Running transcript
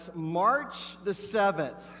March the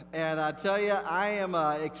 7th, and I tell you, I am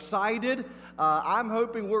excited. I'm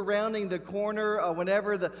hoping we're rounding the corner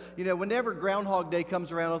whenever Groundhog Day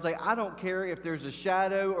comes around. I was like, I don't care if there's a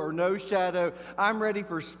shadow or no shadow. I'm ready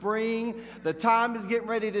for spring. The time is getting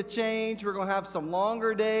ready to change. We're going to have some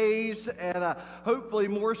longer days and hopefully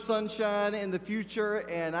more sunshine in the future.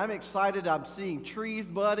 And I'm excited. I'm seeing trees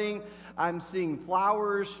budding. I'm seeing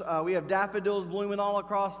flowers. We have daffodils blooming all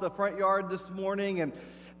across the front yard this morning, and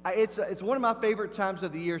it's one of my favorite times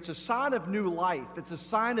of the year. It's a sign of new life. It's a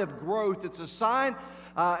sign of growth. It's a sign.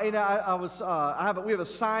 We have a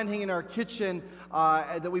sign hanging in our kitchen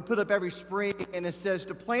that we put up every spring, and it says,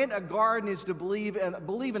 "To plant a garden is to believe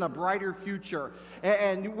in a brighter future."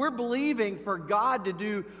 And we're believing for God to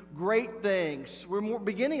do great things. We're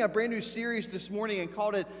beginning a brand new series this morning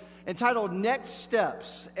and entitled "Next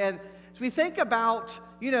Steps." And as we think about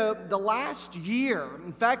the last year,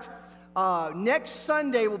 in fact. Next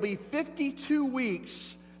Sunday will be 52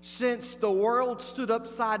 weeks since the world stood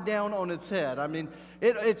upside down on its head. I mean,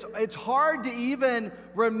 it's hard to even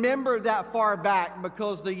remember that far back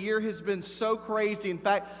because the year has been so crazy. In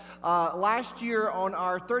fact, last year on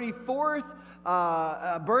our 34th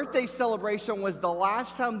birthday celebration was the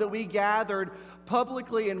last time that we gathered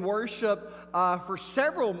publicly in worship for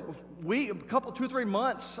several weeks, 2 or 3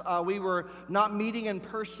 months. We were not meeting in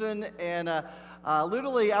person, and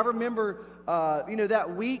literally, I remember,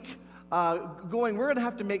 that week we're going to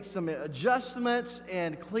have to make some adjustments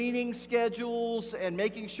and cleaning schedules and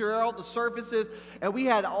making sure all the surfaces. And we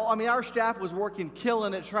had our staff was working,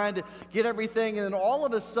 killing it, trying to get everything. And then all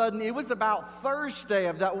of a sudden, it was about Thursday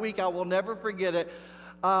of that week, I will never forget it.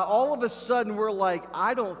 All of a sudden, we're like,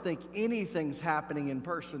 I don't think anything's happening in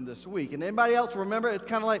person this week. And anybody else remember? It's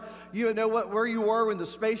kind of like, where you were when the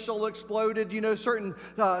space shuttle exploded, certain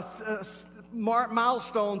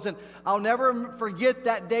milestones. And I'll never forget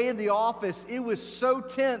that day in the office. It was so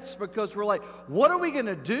tense because we're like, what are we going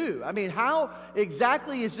to do? I mean, how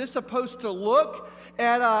exactly is this supposed to look?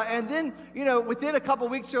 And then, within a couple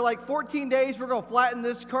of weeks, they're like 14 days, we're going to flatten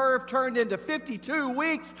this curve, turned into 52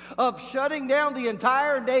 weeks of shutting down the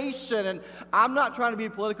entire nation. And I'm not trying to be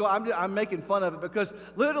political. I'm making fun of it because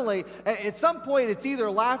literally at some point it's either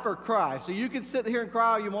laugh or cry. So you can sit here and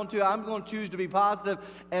cry all you want to. I'm going to choose to be positive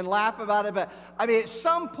and laugh about it. But at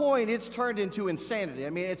some point it's turned into insanity.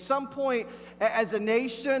 At some point as a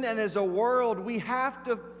nation and as a world, we have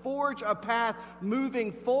to forge a path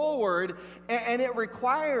moving forward, and it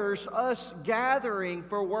requires us gathering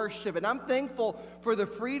for worship. And I'm thankful for the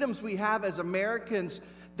freedoms we have as Americans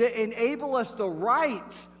that enable us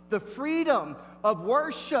the freedom of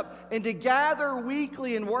worship and to gather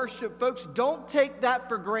weekly and worship. Folks, don't take that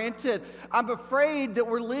for granted. I'm afraid that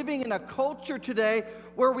we're living in a culture today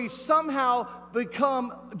where we've somehow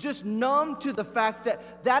become just numb to the fact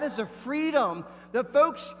that is a freedom that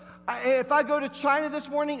folks. If I go to China this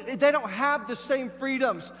morning, they don't have the same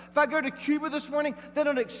freedoms. If I go to Cuba this morning, they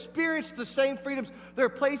don't experience the same freedoms. There are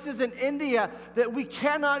places in India that we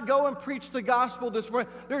cannot go and preach the gospel this morning.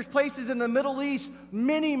 There's places in the Middle East,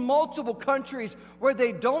 multiple countries where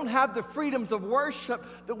they don't have the freedoms of worship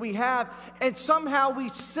that we have. And somehow we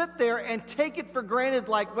sit there and take it for granted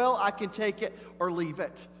like, well, I can take it or leave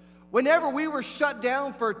it. Whenever we were shut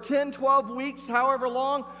down for 10, 12 weeks, however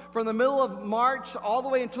long, from the middle of March all the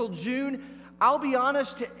way until June, I'll be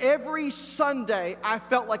honest, every Sunday I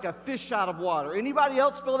felt like a fish out of water. Anybody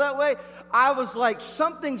else feel that way? I was like,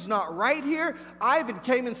 something's not right here. Ivan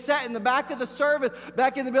came and sat in the back of the service,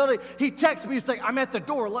 back in the building. He texted me, he's like, I'm at the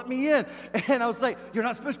door, let me in. And I was like, you're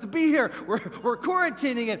not supposed to be here. We're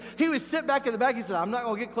quarantining. And he would sit back in the back. He said, I'm not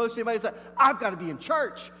going to get close to anybody. He said, I've got to be in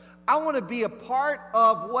church. I want to be a part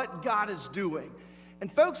of what God is doing.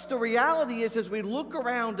 And folks, the reality is as we look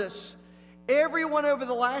around us, everyone over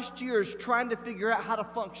the last year is trying to figure out how to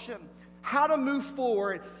function, how to move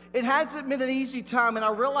forward. It hasn't been an easy time, and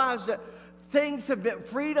I realize that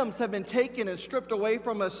freedoms have been taken and stripped away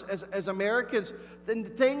from us as Americans,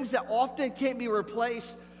 things that often can't be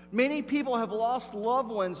replaced. Many people have lost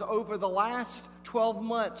loved ones over the last 12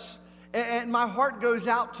 months, and my heart goes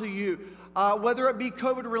out to you. Whether it be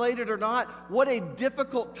COVID-related or not, what a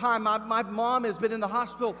difficult time. My mom has been in the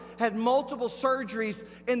hospital, had multiple surgeries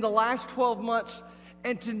in the last 12 months,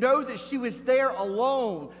 and to know that she was there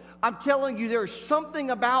alone, I'm telling you, there's something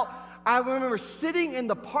about, I remember sitting in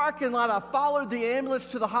the parking lot, I followed the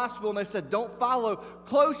ambulance to the hospital, and they said, don't follow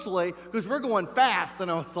closely, because we're going fast, and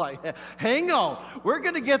I was like, hang on, we're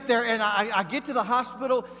going to get there, and I get to the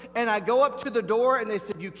hospital, and I go up to the door, and they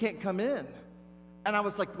said, you can't come in. And I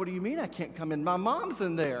was like, what do you mean I can't come in? My mom's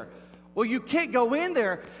in there. Well, you can't go in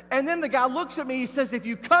there. And then the guy looks at me, he says, if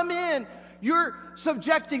you come in, You're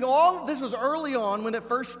subjecting all, this was early on when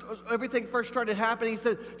everything first started happening. He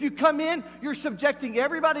said, if you come in, you're subjecting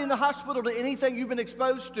everybody in the hospital to anything you've been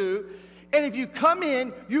exposed to. And if you come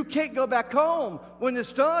in, you can't go back home when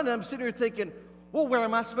it's done. And I'm sitting here thinking, well, where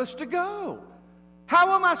am I supposed to go?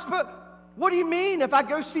 How am I supposed, what do you mean? If I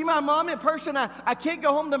go see my mom in person, I can't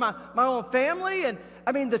go home to my own family? And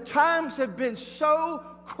I mean, the times have been so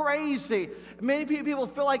crazy. Many people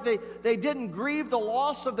feel like they didn't grieve the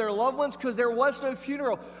loss of their loved ones because there was no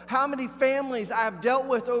funeral. How many families I've dealt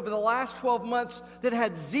with over the last 12 months that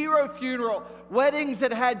had zero funeral, weddings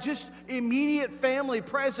that had just immediate family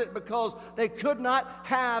present because they could not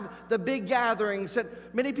have the big gatherings. And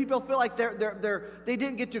many people feel like they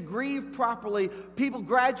didn't get to grieve properly. People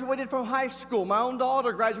graduated from high school. My own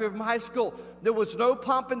daughter graduated from high school. There was no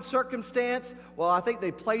pomp and circumstance. Well, I think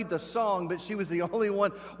they played the song, but she was the only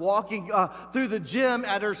one walking through the gym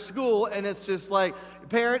at her school, and it's just like,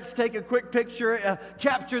 parents, take a quick picture,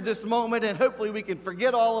 capture this moment, and hopefully we can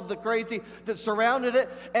forget all of the crazy that surrounded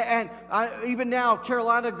it. And even now,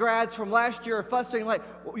 Carolina grads from last year are fussing like,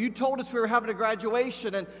 well, you told us we were having a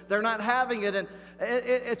graduation, and they're not having it. And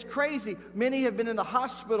it's crazy. Many have been in the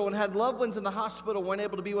hospital and had loved ones in the hospital, weren't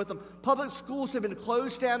able to be with them. Public schools have been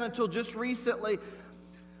closed down until just recently.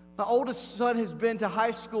 My oldest son has been to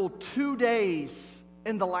high school 2 days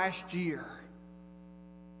in the last year.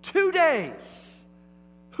 2 days.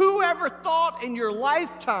 Whoever thought in your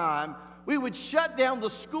lifetime we would shut down the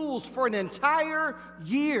schools for an entire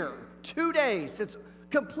year? 2 days. It's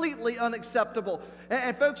completely unacceptable.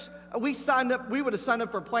 And folks, we would have signed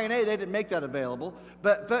up for Plan A. They didn't make that available.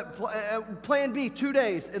 But Plan B, 2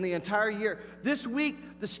 days in the entire year. This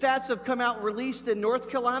week, the stats have come out released in North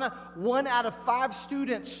Carolina. 1 out of 5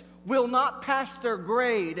 students will not pass their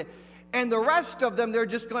grade. And the rest of them, they're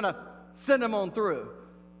just going to send them on through.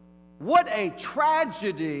 What a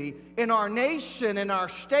tragedy in our nation, in our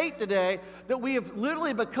state today, that we have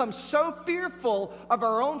literally become so fearful of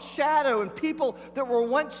our own shadow and people that were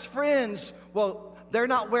once friends. Well, they're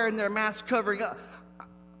not wearing their mask covering up.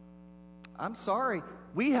 I'm sorry.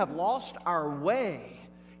 We have lost our way.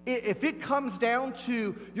 If it comes down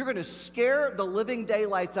to you're going to scare the living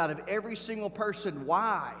daylights out of every single person,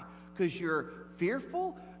 why? Because you're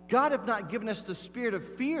fearful? God have not given us the spirit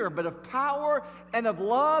of fear, but of power and of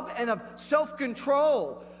love and of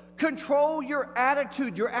self-control. Control your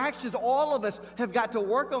attitude, your actions. All of us have got to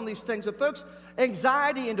work on these things. And folks,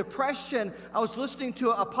 anxiety and depression, I was listening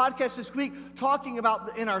to a podcast this week talking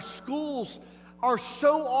about in our schools are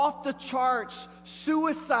so off the charts.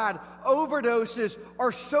 Suicide, overdoses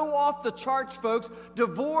are so off the charts, folks.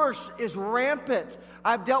 Divorce is rampant.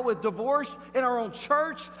 I've dealt with divorce in our own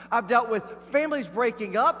church. I've dealt with families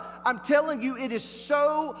breaking up. I'm telling you, it is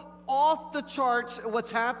so off the charts what's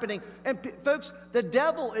happening. And folks, the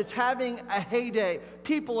devil is having a heyday.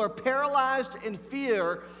 People are paralyzed in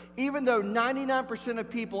fear, even though 99% of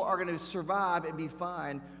people are going to survive and be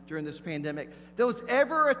fine during this pandemic. There was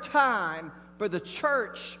ever a time for the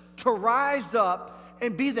church to rise up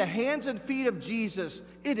and be the hands and feet of Jesus,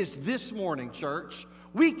 it is this morning, church.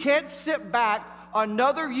 We can't sit back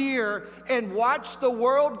another year and watch the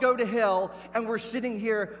world go to hell, and we're sitting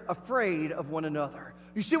here afraid of one another.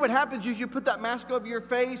 You see what happens is you put that mask over your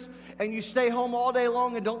face and you stay home all day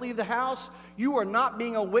long and don't leave the house. You are not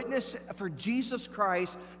being a witness for Jesus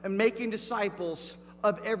Christ and making disciples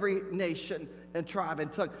of every nation and tribe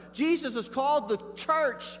and tongue. Jesus has called the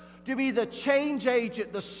church to be the change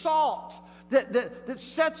agent, the salt that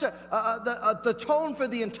sets the tone for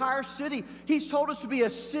the entire city. He's told us to be a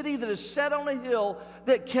city that is set on a hill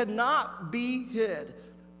that cannot be hid.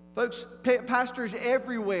 Folks, pastors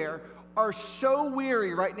everywhere are so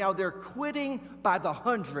weary right now, they're quitting by the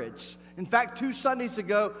hundreds. In fact, 2 Sundays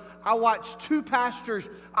ago, I watched 2 pastors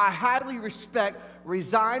I highly respect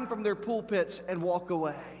resign from their pulpits and walk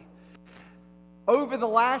away. Over the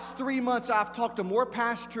last 3 months, I've talked to more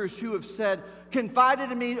pastors who have said,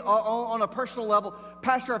 confided in me on a personal level,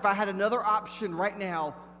 Pastor, if I had another option right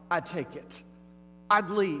now, I'd take it. I'd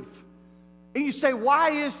leave. And you say, why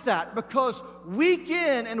is that? Because week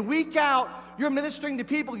in and week out, you're ministering to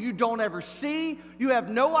people you don't ever see. You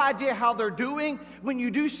have no idea how they're doing. When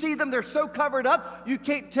you do see them, they're so covered up, you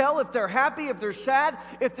can't tell if they're happy, if they're sad,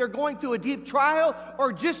 if they're going through a deep trial,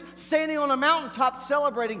 or just standing on a mountaintop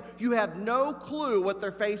celebrating. You have no clue what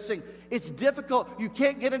they're facing. It's difficult. You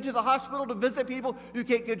can't get into the hospital to visit people. You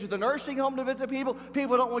can't get to the nursing home to visit people.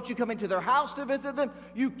 People don't want you coming to their house to visit them.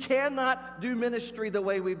 You cannot do ministry the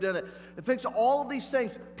way we've done it. It fixes all of these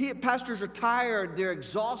things. Pastors are tired. They're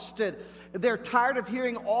exhausted. They're tired of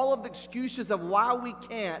hearing all of the excuses of why we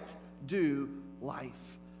can't do life.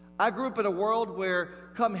 I grew up in a world where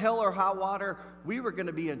come hell or high water, we were going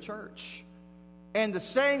to be in church. And the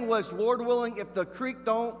saying was, Lord willing, if the creek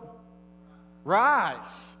don't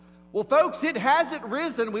rise. Well, folks, it hasn't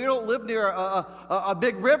risen. We don't live near a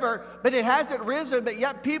big river, but it hasn't risen. But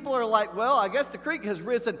yet people are like, well, I guess the creek has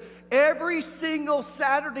risen every single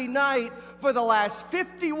Saturday night for the last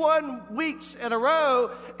 51 weeks in a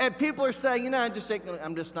row. And people are saying, I'm just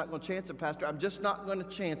not going to chance it, Pastor. I'm just not going to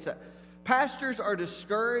chance it. Pastors are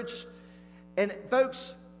discouraged. And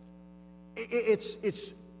folks, it's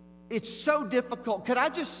so difficult. Can I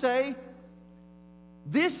just say,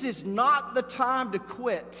 this is not the time to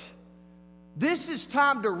quit. This is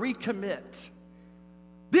time to recommit.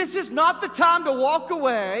 This is not the time to walk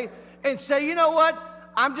away and say, you know what,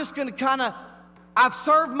 I'm just going to I've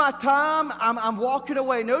served my time, I'm walking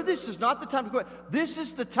away. No, this is not the time to quit. This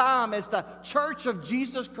is the time as the church of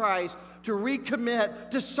Jesus Christ to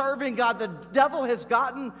recommit to serving God. The devil has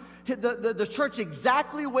gotten the church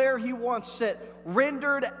exactly where he wants it,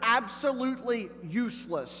 rendered absolutely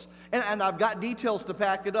useless. And I've got details to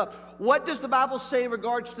back it up. What does the Bible say in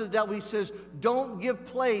regards to the devil? He says, don't give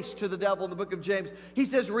place to the devil in the book of James. He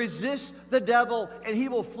says, resist the devil and he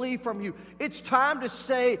will flee from you. It's time to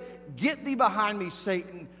say, get thee behind me,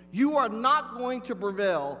 Satan. You are not going to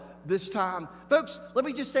prevail this time. Folks, let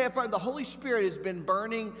me just say up front, the Holy Spirit has been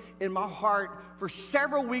burning in my heart for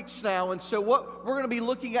several weeks now. And so what we're going to be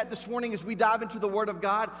looking at this morning as we dive into the Word of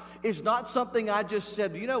God is not something I just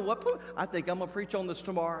said, you know what, I think I'm going to preach on this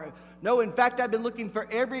tomorrow. No, in fact, I've been looking for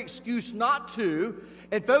every excuse not to.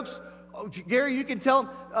 And folks, Gary, you can tell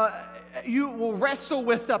them, you will wrestle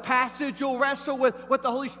with the passage, you'll wrestle with what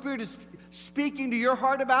the Holy Spirit is speaking to your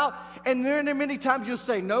heart about, and then many times you'll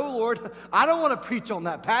say, no, Lord, I don't want to preach on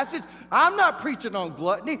that passage. I'm not preaching on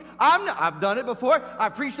gluttony. I've done it before.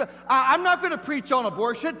 I'm not going to preach on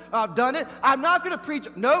abortion. I've done it. I'm not going to preach.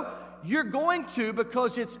 No, you're going to,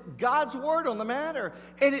 because it's God's word on the matter,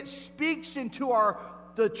 and it speaks into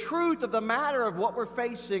the truth of the matter of what we're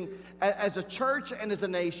facing as a church and as a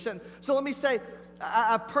nation. So let me say,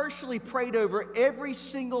 I personally prayed over every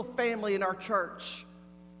single family in our church.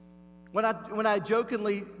 When I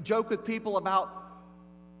jokingly joke with people about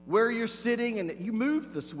where you're sitting, and you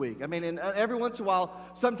moved this week. I mean, and every once in a while,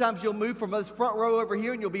 sometimes you'll move from this front row over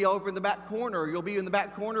here, and you'll be over in the back corner, or you'll be in the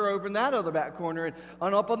back corner over in that other back corner,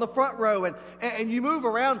 and up on the front row, and you move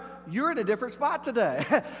around. You're in a different spot today.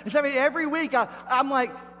 So, I mean, every week, I'm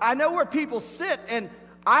like, I know where people sit, and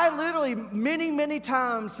I literally many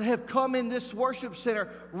times have come in this worship center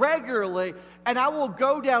regularly, and I will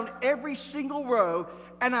go down every single row,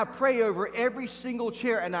 and I pray over every single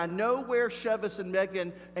chair, and I know where Chevis and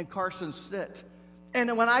Megan and Carson sit.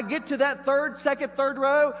 And when I get to that second, third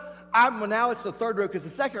row, now it's the third row because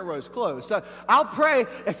the second row is closed. So I'll pray.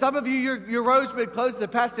 If some of you, your row's been closed in the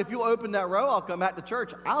past, if you'll open that row, I'll come back to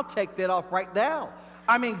church. I'll take that off right now.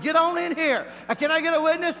 I mean, get on in here. Can I get a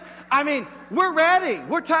witness? I mean, we're ready.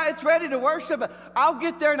 It's ready to worship. I'll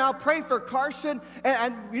get there and I'll pray for Carson.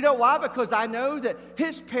 And you know why? Because I know that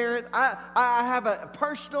his parents, I have a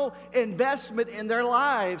personal investment in their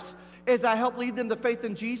lives as I help lead them to faith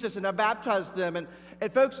in Jesus, and I baptize them.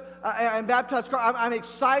 And folks, I'm baptized. I'm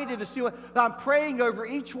excited to see I'm praying over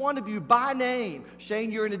each one of you by name.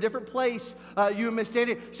 Shane, you're in a different place. You and Miss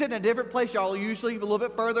Sandy sitting in a different place. Y'all are usually a little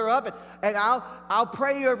bit further up. And I'll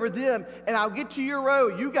pray over them. And I'll get to your row.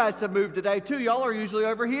 You guys have moved today too. Y'all are usually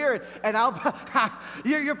over here. And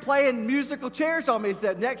you're playing musical chairs on me.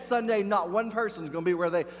 That next Sunday, not one person's going to be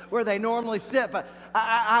where they normally sit. But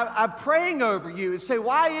I'm praying over you and say,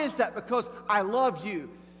 why is that? Because I love you.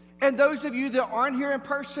 And those of you that aren't here in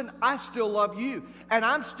person, I still love you. And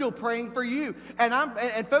I'm still praying for you. And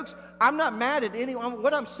folks, I'm not mad at anyone.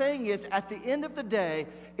 What I'm saying is, at the end of the day,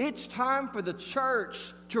 it's time for the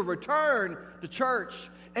church to return to church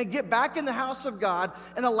and get back in the house of God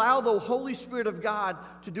and allow the Holy Spirit of God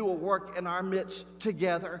to do a work in our midst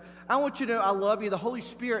together. I want you to know I love you. The Holy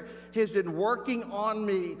Spirit has been working on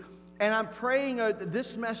me. And I'm praying that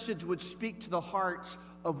this message would speak to the hearts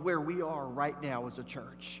of where we are right now as a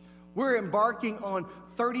church. We're embarking on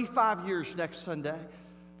 35 years next Sunday.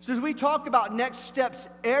 So as we talk about next steps,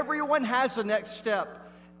 everyone has a next step.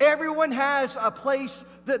 Everyone has a place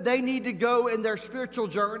that they need to go in their spiritual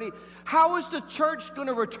journey. How is the church going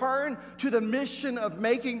to return to the mission of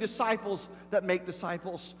making disciples that make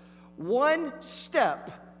disciples? One step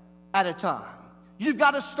at a time. You've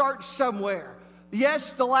got to start somewhere.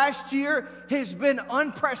 Yes, the last year has been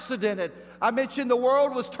unprecedented. I mentioned the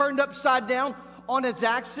world was turned upside down on its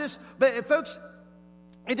axis. But folks,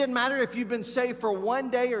 it doesn't matter if you've been saved for 1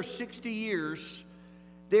 day or 60 years.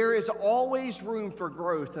 There is always room for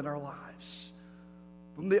growth in our lives.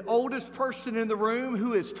 From the oldest person in the room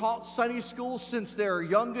who has taught Sunday school since their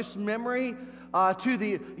youngest memory to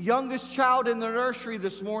the youngest child in the nursery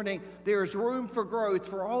this morning, there is room for growth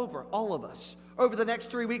for all of us. Over the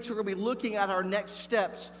next 3 weeks, we're going to be looking at our next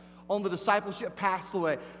steps on the discipleship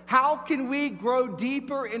pathway. How can we grow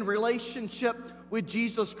deeper in relationship with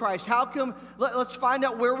Jesus Christ? Let's find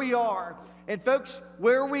out where we are. And folks,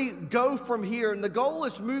 where we go from here. And the goal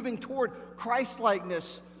is moving toward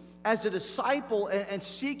Christ-likeness as a disciple and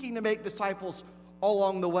seeking to make disciples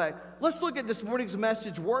along the way. Let's look at this morning's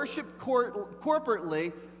message, worship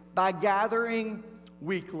corporately by gathering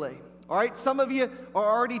weekly. All right, some of you are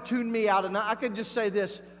already tuned me out, and I can just say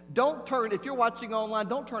this. If you're watching online,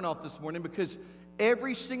 don't turn off this morning, because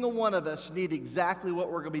every single one of us need exactly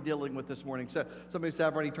what we're going to be dealing with this morning. So somebody said,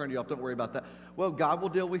 I've already turned you off. Don't worry about that. Well, God will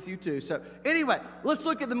deal with you too. So anyway, let's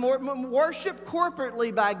look at the worship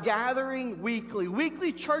corporately by gathering weekly.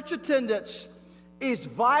 Weekly church attendance is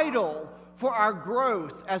vital for our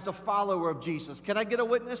growth as a follower of Jesus. Can I get a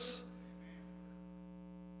witness?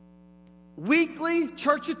 Weekly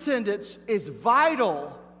church attendance is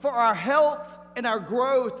vital for our health and our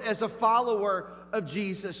growth as a follower of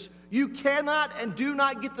Jesus. You cannot and do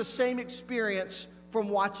not get the same experience from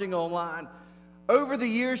watching online. Over the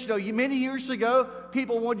years, many years ago,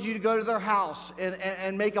 people wanted you to go to their house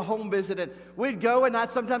and make a home visit. And we'd go, and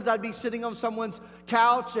sometimes I'd be sitting on someone's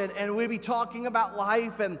couch, and we'd be talking about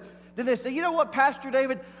life. And then they say, you know what, Pastor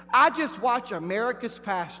David, I just watch America's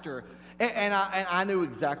Pastor. And I knew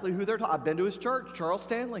exactly who they're talking. I've been to his church, Charles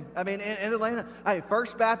Stanley. In Atlanta.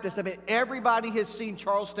 First Baptist. Everybody has seen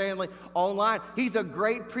Charles Stanley online. He's a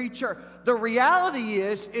great preacher. The reality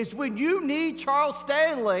is when you need Charles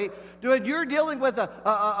Stanley, when you're dealing with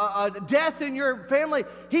a death in your family,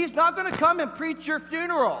 he's not going to come and preach your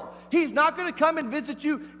funeral. He's not going to come and visit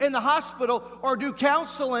you in the hospital or do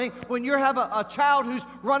counseling when you have a child who's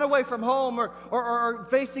run away from home or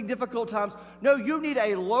facing difficult times. No, you need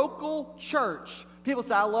a local church. People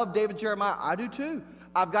say, I love David Jeremiah. I do too.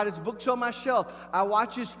 I've got his books on my shelf. I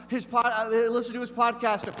watch I listen to his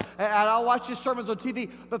podcast, and I'll watch his sermons on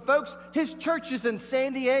TV. But folks, his church is in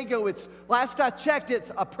San Diego. Last I checked,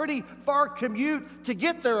 it's a pretty far commute to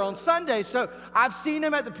get there on Sunday. So I've seen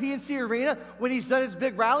him at the PNC Arena when he's done his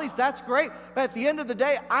big rallies. That's great. But at the end of the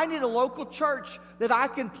day, I need a local church that I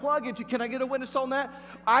can plug into. Can I get a witness on that?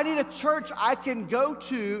 I need a church I can go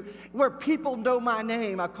to where people know my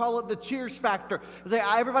name. I call it the cheers factor.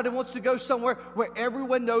 Everybody wants to go somewhere where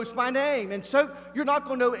everyone knows my name. And so you're not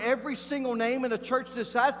going to know every single name in a church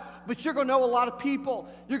this size, but you're going to know a lot of people.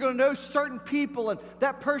 You're going to know certain people, and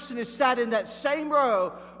that person is sat in that same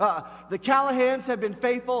row. The Callahans have been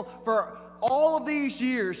faithful for all of these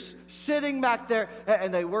years, sitting back there,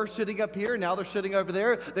 and they were sitting up here, now they're sitting over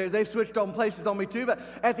there. They've switched on places on me too, but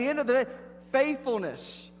at the end of the day,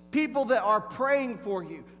 faithfulness. People that are praying for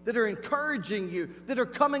you, that are encouraging you, that are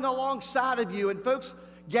coming alongside of you. And folks,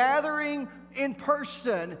 gathering in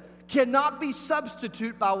person cannot be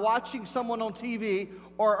substituted by watching someone on TV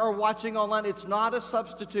or watching online. It's not a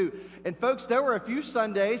substitute. And folks, there were a few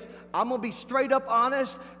Sundays, I'm going to be straight up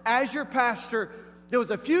honest, as your pastor, there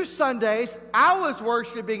was a few Sundays I was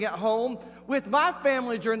worshiping at home with my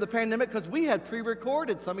family during the pandemic, because we had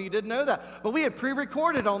pre-recorded. Some of you didn't know that. But we had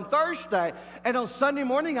pre-recorded on Thursday. And on Sunday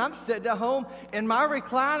morning, I'm sitting at home in my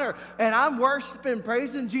recliner, and I'm worshiping,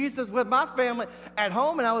 praising Jesus with my family at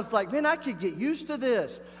home. And I was like, man, I could get used to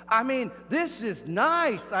this. This is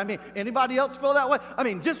nice. Anybody else feel that way?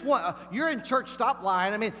 You're in church, stop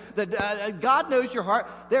lying. God knows your heart.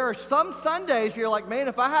 There are some Sundays you're like, man,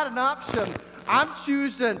 if I had an option, I'm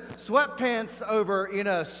choosing sweatpants over,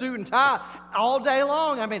 suit and tie all day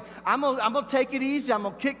long. I'm gonna take it easy. I'm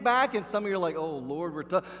gonna kick back. And some of you are like, oh Lord,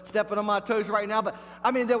 we're stepping on my toes right now. But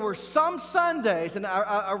there were some Sundays, and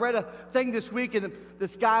I read a thing this week, and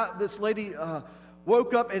this lady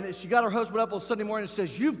woke up, and she got her husband up on Sunday morning and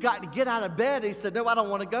says, you've got to get out of bed. And he said, no, I don't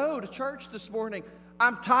want to go to church this morning.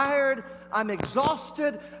 I'm tired. I'm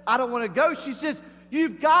exhausted. I don't want to go. She says,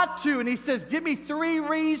 you've got to. And he says, give me 3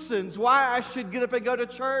 reasons why I should get up and go to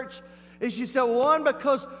church. And she said, 1,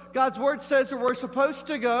 because God's word says that we're supposed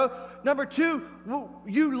to go. Number 2,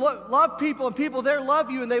 you love people, and people there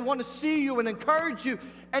love you, and they want to see you and encourage you.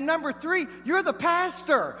 And number 3, you're the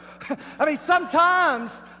pastor.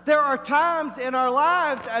 Sometimes there are times in our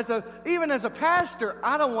lives, even as a pastor,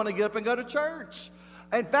 I don't want to get up and go to church.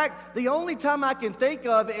 In fact, the only time I can think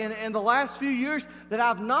of in the last few years that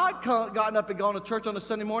I've not gotten up and gone to church on a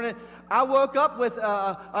Sunday morning, I woke up with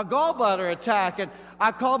a gallbladder attack, and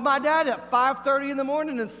I called my dad at 5:30 in the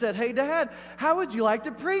morning and said, hey, Dad, how would you like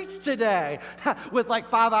to preach today? With like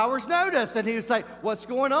 5 hours notice. And he was like, what's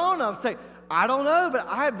going on? I was like, I don't know, but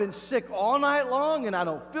I have been sick all night long and I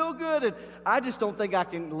don't feel good and I just don't think I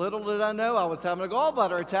can. Little did I know I was having a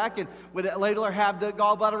gallbladder attack and would later have the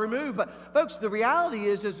gallbladder removed. But folks, the reality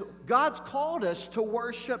is God's called us to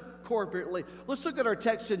worship corporately. Let's look at our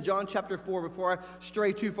text in John chapter 4 before I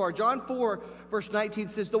stray too far. John 4 verse 19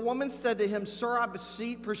 says, "The woman said to him, 'Sir, I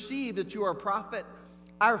perceive that you are a prophet.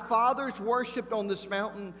 Our fathers worshipped on this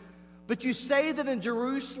mountain, but you say that in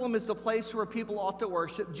Jerusalem is the place where people ought to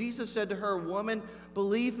worship.' Jesus said to her, 'Woman,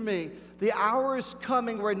 believe me, the hour is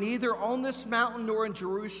coming where neither on this mountain nor in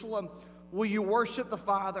Jerusalem will you worship the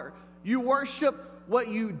Father. You worship what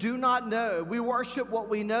you do not know. We worship what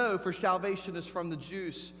we know, for salvation is from the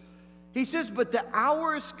Jews.' He says, 'But the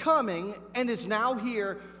hour is coming and is now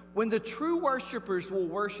here when the true worshipers will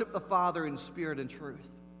worship the Father in spirit and truth.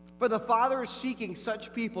 For the Father is seeking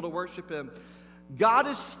such people to worship him. God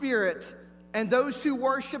is spirit, and those who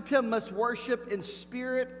worship him must worship in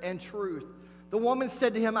spirit and truth.' The woman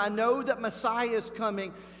said to him, 'I know that Messiah is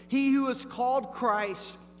coming, he who is called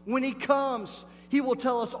Christ. When he comes, he will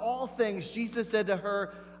tell us all things.' Jesus said to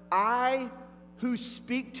her, 'I who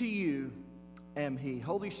speak to you am he.'"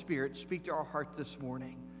 Holy Spirit, speak to our heart this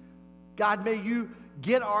morning. God, may you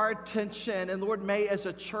get our attention, and Lord, may as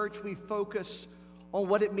a church we focus on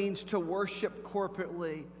what it means to worship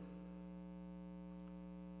corporately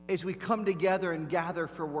as we come together and gather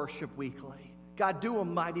for worship weekly. God, do a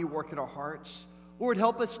mighty work in our hearts. Lord,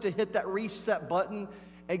 help us to hit that reset button.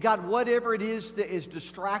 And God, whatever it is that is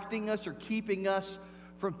distracting us or keeping us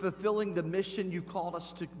from fulfilling the mission you called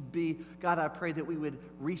us to be, God, I pray that we would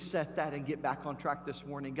reset that and get back on track this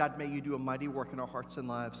morning. God, may you do a mighty work in our hearts and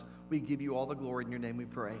lives. We give you all the glory. In your name we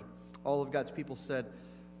pray. All of God's people said,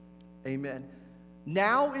 amen.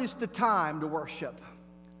 Now is the time to worship.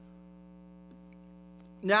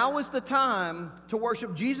 Now is the time to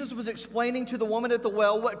worship. Jesus was explaining to the woman at the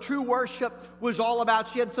well what true worship was all about.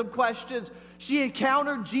 She had some questions. She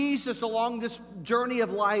encountered Jesus along this journey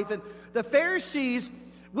of life, and the Pharisees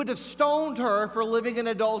would have stoned her for living in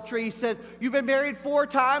adultery. He says, "You've been married 4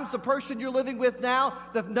 times. The person you're living with now,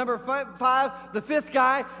 the number 5, the 5th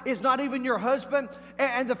guy, is not even your husband."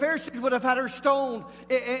 And the Pharisees would have had her stoned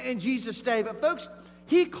in Jesus' day. But folks,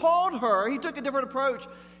 he called her. He took a different approach.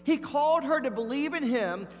 He called her to believe in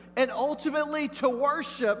him and ultimately to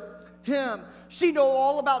worship him. She knew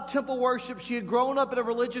all about temple worship. She had grown up in a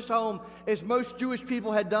religious home, as most Jewish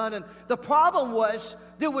people had done. And the problem was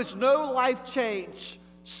there was no life change.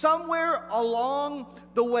 Somewhere along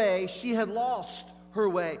the way, she had lost her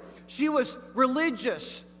way. She was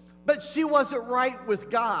religious, but she wasn't right with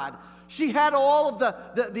God. She had all of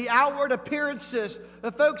the outward appearances.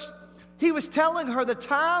 But folks, he was telling her the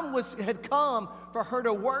time had come for her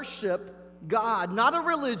to worship God, not a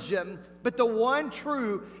religion, but the one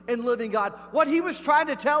true and living God. What he was trying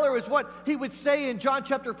to tell her is what he would say in John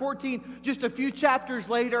chapter 14, just a few chapters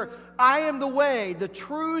later. "I am the way, the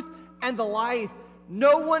truth, and the life.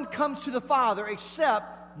 No one comes to the Father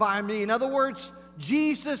except by me." In other words,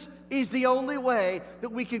 Jesus is the only way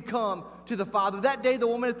that we can come to the Father. That day, the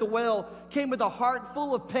woman at the well came with a heart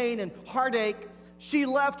full of pain and heartache. She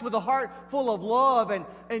left with a heart full of love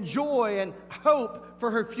and joy and hope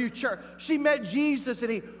for her future. She met Jesus,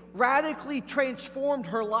 and he radically transformed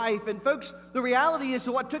her life. And folks, the reality is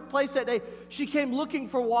what took place that day, she came looking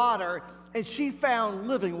for water, and she found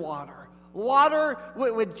living water. Water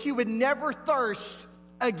when she would never thirst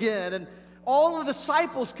again. And all the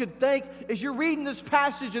disciples could think, as you're reading this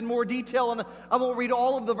passage in more detail, and I won't read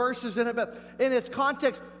all of the verses in it, but in its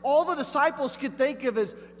context, all the disciples could think of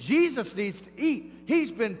as Jesus needs to eat.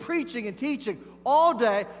 He's been preaching and teaching all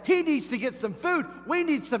day. He needs to get some food. We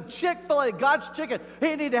need some Chick-fil-A, God's chicken.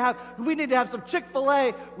 We need to have some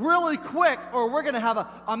Chick-fil-A really quick, or we're going to have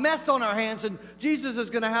a mess on our hands, and Jesus is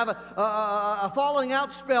going to have a falling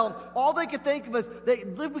out spell. All they could think of is,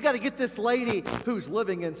 we got to get this lady who's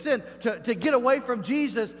living in sin to get away from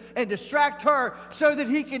Jesus and distract her so that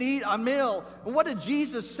he can eat a meal. And what did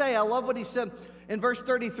Jesus say? I love what he said. In verse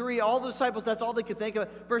 33, all the disciples, that's all they could think of.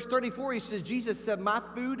 Verse 34, he says, Jesus said, "My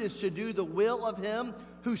food is to do the will of him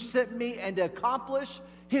who sent me and to accomplish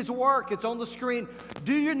his work." It's on the screen.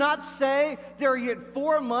 "Do you not say there are yet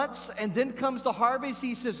 4 months and then comes the harvest?"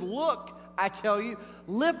 He says, "Look, I tell you,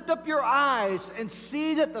 lift up your eyes and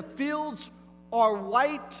see that the fields are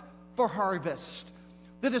white for harvest."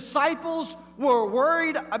 The disciples were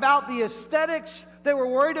worried about the aesthetics. They were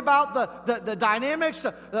worried about the dynamics,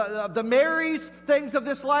 the Marys, things of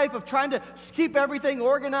this life, of trying to keep everything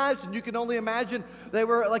organized. And you can only imagine they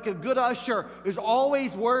were like a good usher who's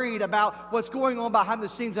always worried about what's going on behind the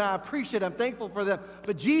scenes. And I appreciate it. I'm thankful for them.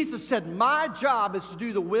 But Jesus said, my job is to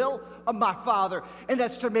do the will of my Father, and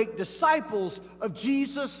that's to make disciples of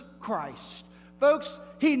Jesus Christ. Folks,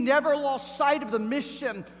 he never lost sight of the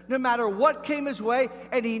mission no matter what came his way,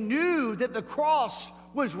 and he knew that the cross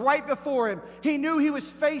was right before him. He knew he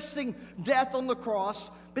was facing death on the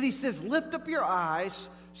cross, but he says, lift up your eyes,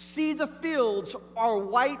 see the fields are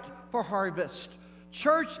white for harvest.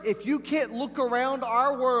 Church, if you can't look around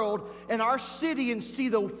our world and our city and see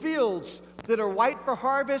the fields that are white for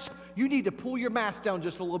harvest, you need to pull your mask down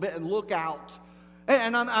just a little bit and look out.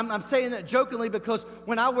 And I'm saying that jokingly because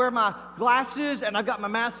when I wear my glasses and I've got my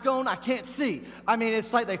mask on, I can't see. I mean,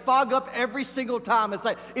 it's like they fog up every single time. It's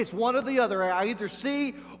like it's one or the other. I either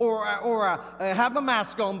see or I have my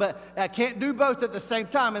mask on, but I can't do both at the same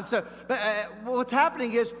time. And so what's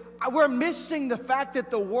happening is we're missing the fact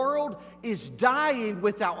that the world is dying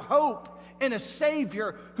without hope in a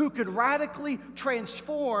Savior who could radically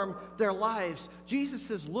transform their lives. Jesus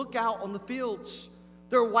says, look out on the fields.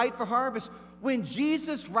 They're white for harvest. When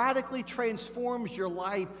Jesus radically transforms your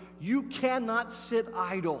life, you cannot sit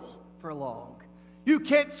idle for long. You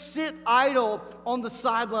can't sit idle on the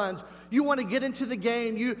sidelines. You want to get into the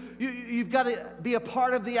game. You've got to be a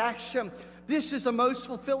part of the action. This is the most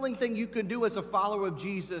fulfilling thing you can do as a follower of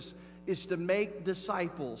Jesus, is to make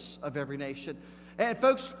disciples of every nation. And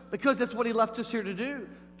folks, because that's what he left us here to do.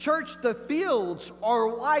 Church, the fields are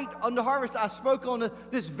white unto harvest. I spoke on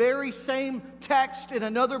this very same text in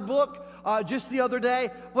another book just the other day.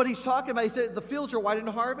 What he's talking about, he said, the fields are white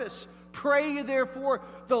unto harvest. Pray ye therefore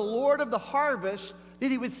the Lord of the harvest that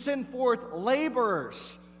he would send forth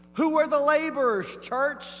laborers. Who are the laborers,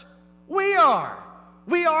 church? We are.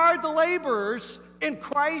 We are the laborers in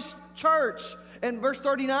Christ's church. And verse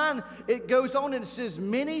 39, it goes on and it says,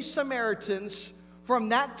 many Samaritans from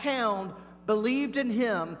that town believed in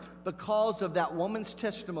him because of that woman's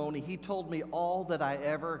testimony. He told me all that I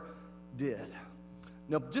ever did.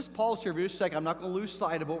 Now, just pause here for just a second. I'm not going to lose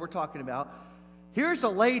sight of what we're talking about. Here's a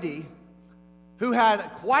lady who had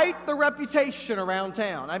quite the reputation around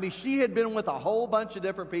town. I mean, she had been with a whole bunch of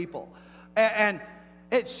different people. And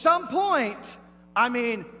at some point, I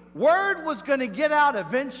mean, word was going to get out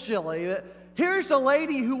eventually. Here's a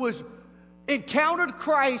lady who was encountered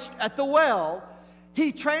Christ at the well.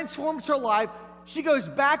 He transforms her life. She goes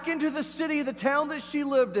back into the city, the town that she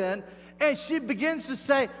lived in, and she begins to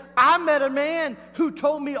say, I met a man who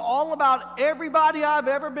told me all about everybody I've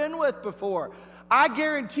ever been with before. I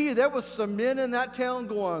guarantee you there was some men in that town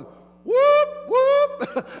going, whoop,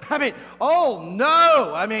 whoop. I mean, oh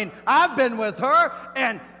no. I mean, I've been with her,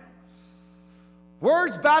 and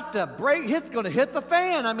word's about to break. It's going to hit the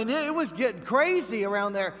fan. I mean, it was getting crazy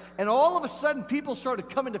around there. And all of a sudden, people started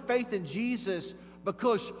coming to faith in Jesus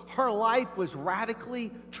because her life was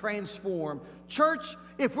radically transformed. Church,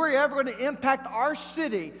 if we're ever going to impact our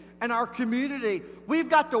city and our community, we've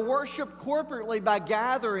got to worship corporately by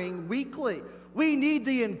gathering weekly. We need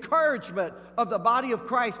the encouragement of the body of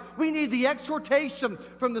Christ. We need the exhortation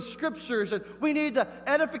from the scriptures, and we need the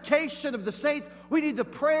edification of the saints. We need the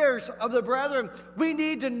prayers of the brethren. We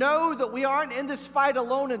need to know that we aren't in this fight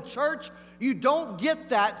alone in church. You don't get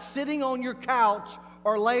that sitting on your couch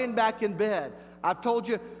or laying back in bed. I've told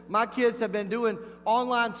you, my kids have been doing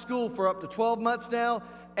online school for up to 12 months now.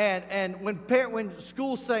 And when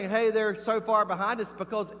school's saying, hey, they're so far behind, it's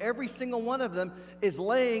because every single one of them is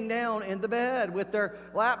laying down in the bed with their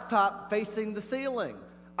laptop facing the ceiling.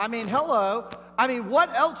 I mean, hello. I mean,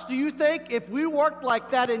 what else do you think? If we worked like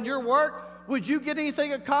that in your work, would you get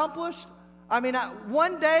anything accomplished? I mean,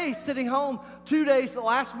 one day sitting home, 2 days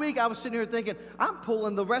last week, I was sitting here thinking, I'm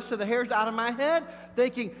pulling the rest of the hairs out of my head,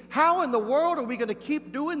 thinking, how in the world are we going to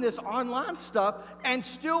keep doing this online stuff and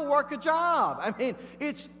still work a job? I mean,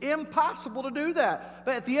 it's impossible to do that.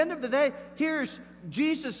 But at the end of the day, here's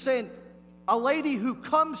Jesus saying, a lady who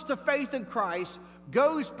comes to faith in Christ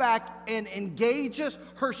goes back and engages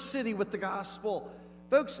her city with the gospel.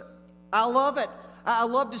 Folks, I love it. I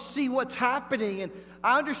love to see what's happening. And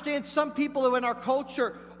I understand some people who in our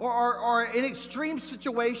culture are in extreme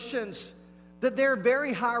situations that they're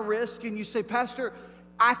very high risk. And you say, Pastor,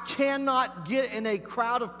 I cannot get in a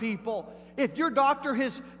crowd of people. If your doctor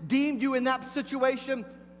has deemed you in that situation,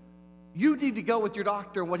 you need to go with your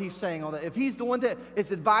doctor and what he's saying on that. If he's the one that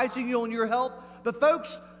is advising you on your health. But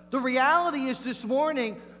folks, the reality is this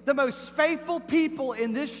morning, the most faithful people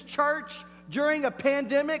in this church during a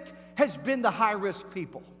pandemic has been the high-risk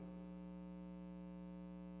people.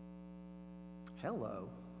 Hello.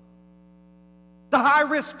 The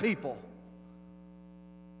high-risk people.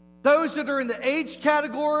 Those that are in the age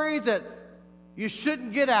category that you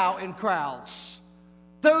shouldn't get out in crowds.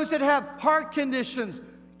 Those that have heart conditions,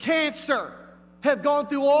 cancer, have gone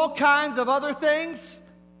through all kinds of other things,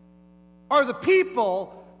 are the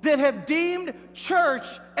people that have deemed church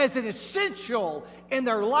as an essential in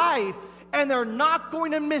their life, and they're not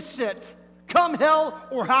going to miss it, come hell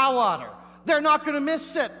or high water. They're not going to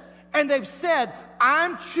miss it. And they've said,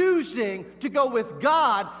 I'm choosing to go with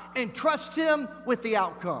God and trust Him with the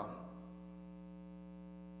outcome.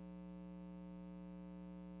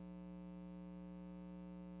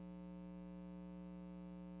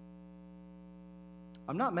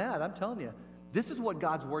 I'm not mad, I'm telling you. This is what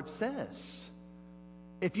God's Word says.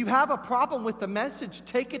 If you have a problem with the message,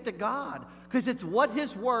 take it to God, because it's what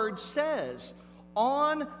His Word says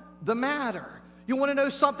on the matter. You want to know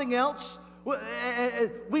something else?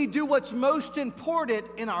 We do what's most important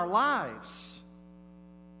in our lives.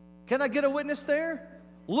 Can I get a witness there?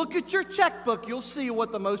 Look at your checkbook. You'll see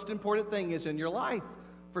what the most important thing is in your life.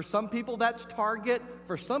 For some people, that's Target.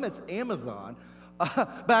 For some, it's Amazon.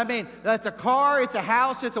 But I mean, that's a car, it's a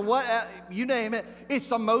house, it's a what, you name it. It's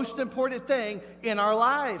the most important thing in our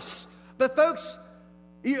lives. But folks,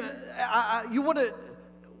 we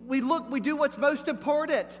do what's most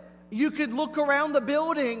important. You could look around the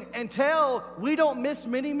building and tell we don't miss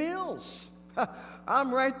many meals.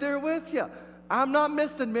 I'm right there with you. I'm not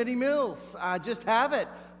missing many meals. I just haven't.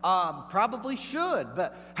 Probably should,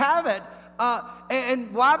 but haven't.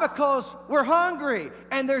 And why? Because we're hungry,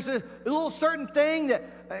 and there's a little certain thing that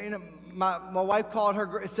my wife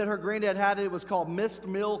said her granddad had it. It was called missed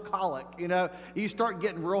meal colic. You start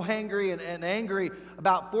getting real hangry and angry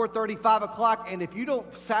about 4:30, 5 o'clock, and if you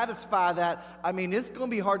don't satisfy that, I mean, it's going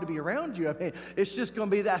to be hard to be around you. I mean, it's just going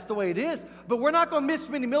to be, that's the way it is. But we're not going to miss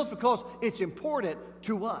many meals because it's important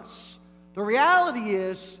to us. The reality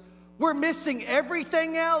is we're missing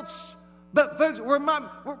everything else. But folks,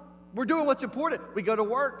 we're doing what's important. We go to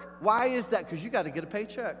work. Why is that? Because you got to get a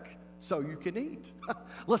paycheck so you can eat.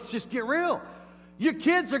 Let's just get real. Your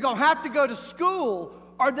kids are going to have to go to school,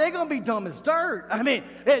 or they're going to be dumb as dirt. I mean,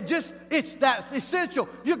 it's that essential.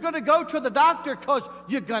 You're going to go to the doctor because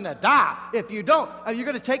you're going to die. If you don't, you're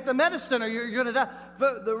going to take the medicine or you're going to die.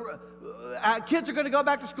 Kids are going to go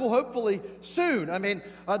back to school hopefully soon. I mean,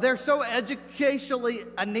 they're so educationally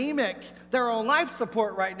anemic. They're on life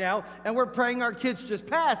support right now, and we're praying our kids just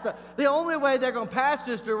pass. The only way they're going to pass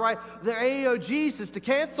is to write their AOGs is to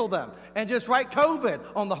cancel them and just write COVID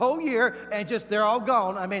on the whole year, and just they're all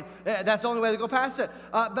gone. I mean, that's the only way they're going to pass it.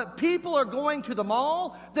 But people are going to the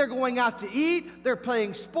mall. They're going out to eat. They're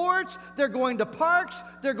playing sports. They're going to parks.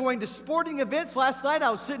 They're going to sporting events. Last night I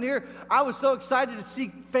was sitting here. I was so excited to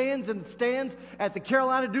see fans in the stands at the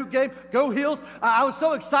Carolina Duke game. Go Heels. I was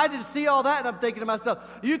so excited to see all that, and I'm thinking to myself,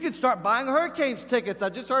 you can start buying Hurricanes tickets. I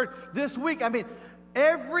just heard this week. I mean,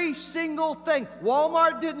 every single thing.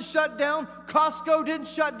 Walmart didn't shut down. Costco didn't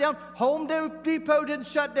shut down. Home Depot didn't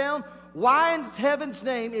shut down. Why in heaven's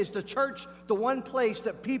name is the church the one place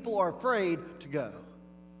that people are afraid to go?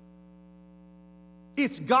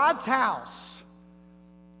 It's God's house.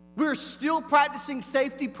 We're still practicing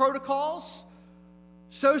safety protocols,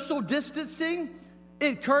 social distancing,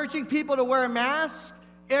 encouraging people to wear masks.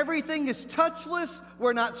 Everything is touchless.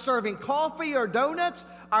 We're not serving coffee or donuts.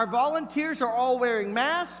 Our volunteers are all wearing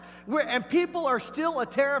masks. And people are still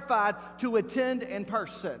terrified to attend in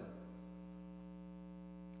person.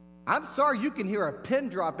 I'm sorry you can hear a pin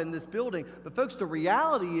drop in this building, but folks, the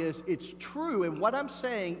reality is it's true, and what I'm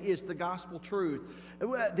saying is the gospel truth.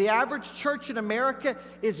 The average church in America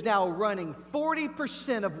is now running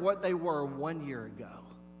 40% of what they were 1 year ago.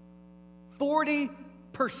 40%.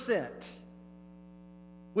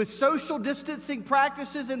 With social distancing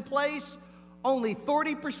practices in place, only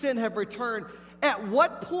 40% have returned. At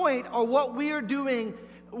what point or what we are doing,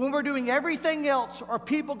 when we're doing everything else, are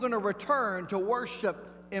people going to return to worship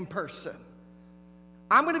in person?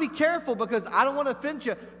 I'm going to be careful because I don't want to offend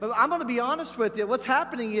you, but I'm going to be honest with you. What's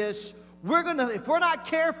happening is if we're not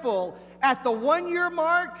careful, at the 1 year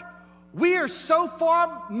mark, we are so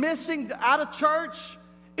far missing out of church.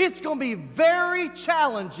 It's going to be very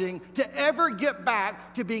challenging to ever get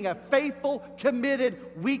back to being a faithful, committed,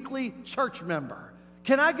 weekly church member.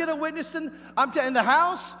 Can I get a witness in the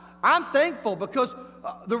house? I'm thankful because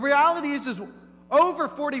the reality is over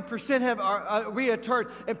 40% have returned,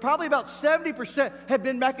 and probably about 70% have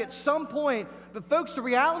been back at some point. But folks, the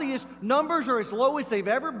reality is numbers are as low as they've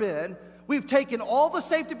ever been. We've taken all the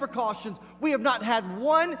safety precautions. We have not had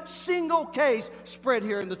one single case spread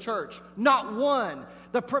here in the church. Not one.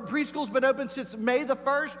 The preschool's been open since May the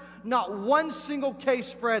 1st. Not one single case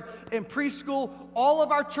spread in preschool. All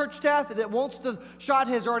of our church staff that wants the shot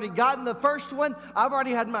has already gotten the first one. I've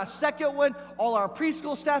already had my second one. All our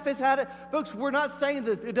preschool staff has had it. Folks, we're not saying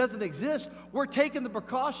that it doesn't exist. We're taking the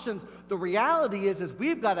precautions. The reality is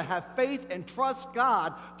we've got to have faith and trust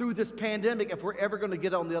God through this pandemic if we're ever going to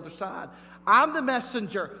get on the other side. I'm the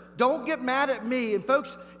messenger. Don't get mad at me. And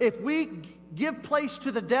folks, if we give place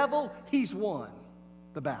to the devil, he's won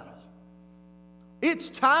the battle. It's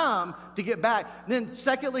time to get back. And then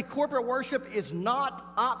secondly, corporate worship is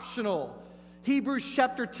not optional. Hebrews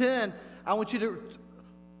chapter 10, I want you to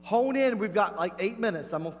hone in. We've got like 8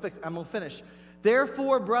 minutes. I'm gonna finish.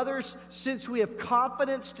 Therefore, brothers, since we have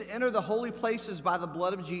confidence to enter the holy places by the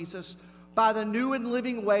blood of Jesus, by the new and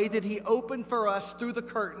living way that he opened for us through the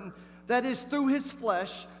curtain, that is through his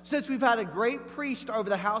flesh, since we've had a great priest over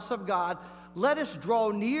the house of God, let us draw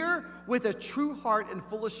near with a true heart and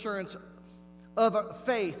full assurance of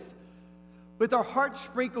faith, with our hearts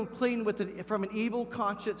sprinkled clean from an evil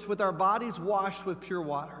conscience, with our bodies washed with pure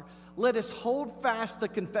water. Let us hold fast the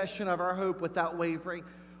confession of our hope without wavering,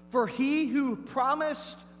 for he who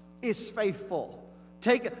promised is faithful.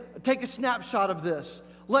 Take a snapshot of this.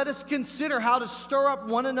 Let us consider how to stir up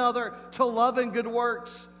one another to love and good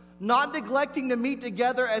works, not neglecting to meet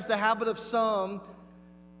together as the habit of some,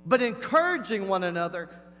 but encouraging one another,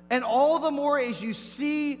 and all the more as you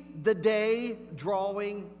see the day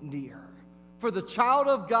drawing near. For the child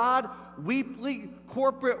of God, weekly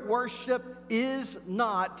corporate worship is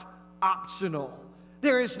not optional.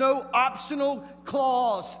 There is no optional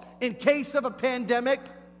clause in case of a pandemic.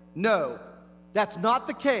 No, that's not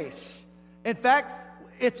the case. In fact,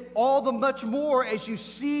 it's all the much more as you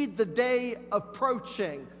see the day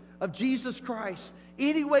approaching of Jesus Christ.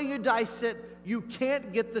 Any way you dice it, you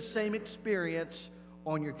can't get the same experience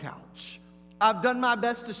on your couch. I've done my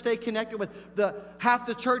best to stay connected with half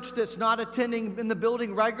the church that's not attending in the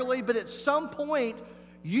building regularly, but at some point,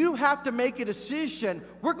 you have to make a decision.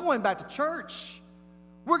 We're going back to church.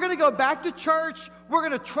 We're going to go back to church. We're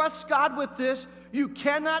going to trust God with this. You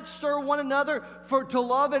cannot stir one another to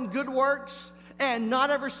love and good works and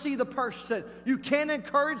not ever see the person. You can't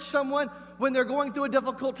encourage someone when they're going through a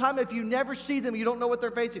difficult time. If you never see them, you don't know what they're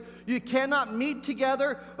facing. You cannot meet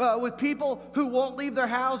together with people who won't leave their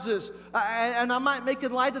houses. And I'm not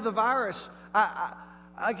making light of the virus. Like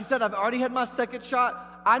I said, I've already had my second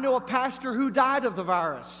shot. I know a pastor who died of the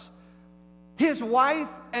virus. His wife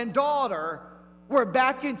and daughter were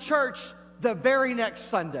back in church the very next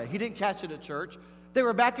Sunday. He didn't catch it at church. They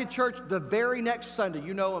were back in church the very next Sunday.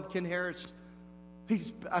 You know him, Ken Harris.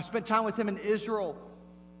 I spent time with him in Israel.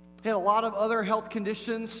 He had a lot of other health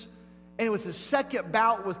conditions, and it was his second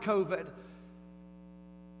bout with COVID.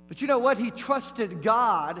 But you know what? He trusted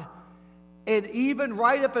God, and even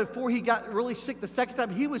right up before he got really sick the second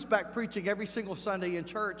time, he was back preaching every single Sunday in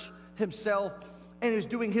church himself, and he was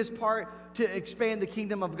doing his part to expand the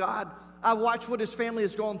kingdom of God. I watched what his family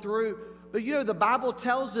has gone through. But you know, the Bible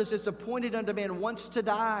tells us it's appointed unto man once to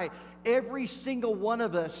die. Every single one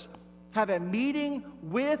of us have a meeting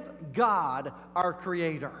with God, our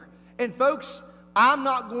Creator. And folks, I'm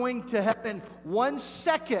not going to heaven 1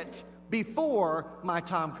 second before my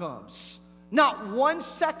time comes. Not 1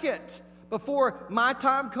 second before my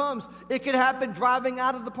time comes. It could happen driving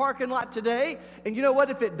out of the parking lot today. And you know what?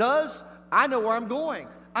 If it does, I know where I'm going.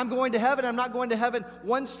 I'm going to heaven. I'm not going to heaven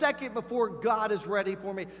 1 second before God is ready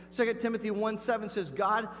for me. 2 Timothy 1:7 says,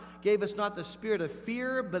 God gave us not the spirit of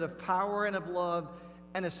fear, but of power and of love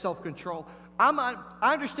and of self-control. I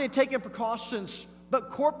understand taking precautions, but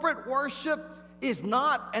corporate worship is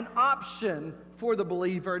not an option for the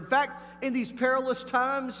believer. In fact, in these perilous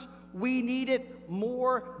times, we need it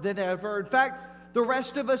more than ever. In fact, the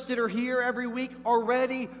rest of us that are here every week are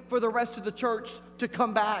ready for the rest of the church to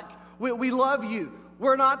come back. We love you.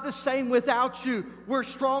 We're not the same without you. We're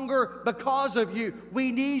stronger because of you.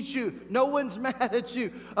 We need you. No one's mad at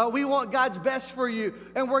you. We want God's best for you.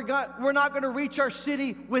 And we're not going to reach our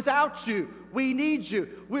city without you. We need you.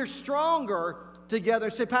 We're stronger together.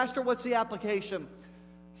 Say, Pastor, what's the application?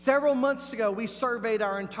 Several months ago, we surveyed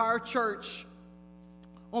our entire church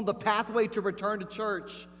on the pathway to return to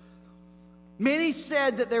church. Many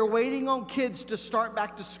said that they're waiting on kids to start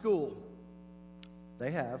back to school. They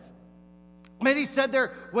have. Many said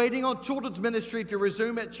they're waiting on children's ministry to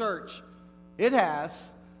resume at church. It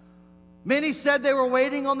has. Many said they were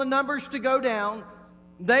waiting on the numbers to go down.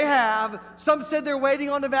 They have. Some said they're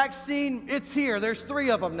waiting on the vaccine. It's here. There's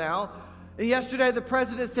 3 of them now. And yesterday the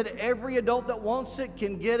president said every adult that wants it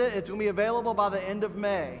can get it. It's going to be available by the end of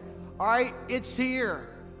May. All right, it's here.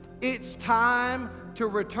 It's time to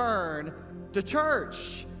return to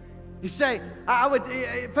church. You say,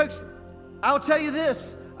 folks, I'll tell you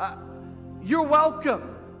this, you're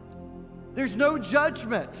welcome. There's no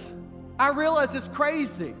judgment. I realize it's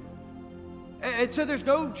crazy. And so there's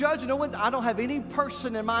no judge, no one. I don't have any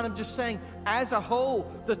person in mind. I'm just saying, as a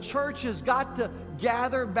whole, the church has got to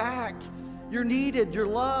gather back. You're needed. You're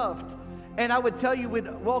loved. And I would tell you, we'd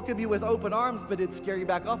welcome you with open arms, but it'd scare you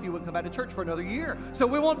back off. You wouldn't come back to church for another year. So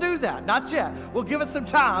we won't do that. Not yet. We'll give it some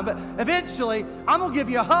time. But eventually, I'm going to give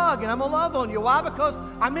you a hug and I'm going to love on you. Why? Because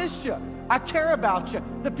I miss you. I care about you.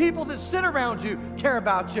 The people that sit around you care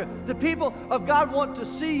about you. The people of God want to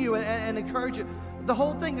see you and encourage you. The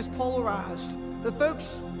whole thing is polarized. But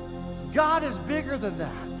folks, God is bigger than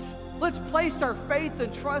that. Let's place our faith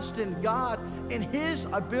and trust in God and His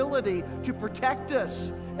ability to protect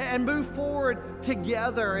us and move forward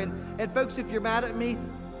together. And folks, if you're mad at me,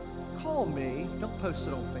 call me. Don't post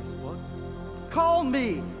it on Facebook. Call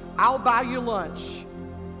me. I'll buy you lunch.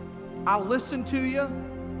 I'll listen to you.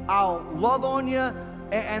 I'll love on you.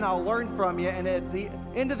 And I'll learn from you. And at the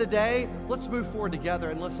end of the day, let's move forward together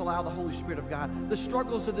and let's allow the Holy Spirit of God. The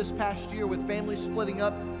struggles of this past year with families splitting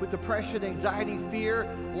up, with depression, anxiety,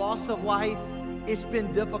 fear, loss of life, it's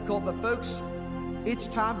been difficult. But folks, it's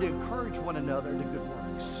time to encourage one another to good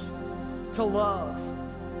works, to love.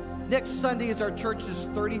 Next Sunday is our church's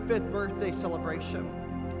 35th birthday celebration.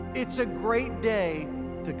 It's a great day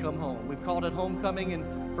to come home. We've called it homecoming,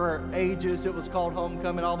 and for ages it was called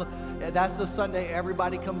homecoming. That's the Sunday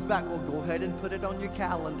everybody comes back. Well, go ahead and put it on your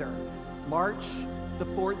calendar. March the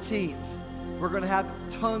 14th. We're going to have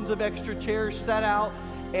tons of extra chairs set out,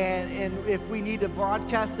 and if we need to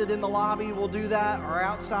broadcast it in the lobby, we'll do that, or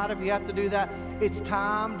outside if you have to do that. It's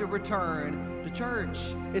time to return to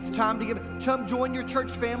church. It's time to come join your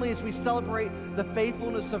church family as we celebrate the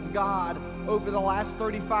faithfulness of God over the last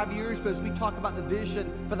 35 years, but as we talk about the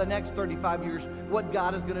vision for the next 35 years, what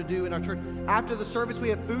God is going to do in our church. After the service, we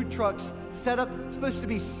have food trucks set up. It's supposed to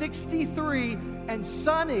be 63 and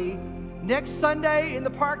sunny next Sunday in the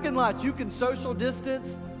parking lot. You can social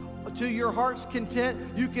distance to your heart's content.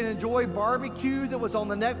 You can enjoy barbecue that was on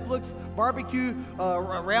the Netflix barbecue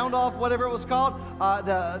round off, whatever it was called.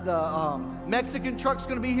 The Mexican truck's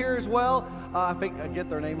going to be here as well. I think I get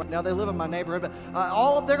their name right now. They live in my neighborhood,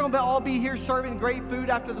 but they're going to all be here serving great food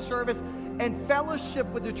after the service, and fellowship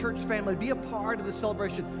with the church family. Be a part of the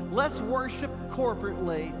celebration. Let's worship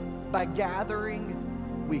corporately by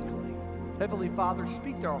gathering weekly. Heavenly Father,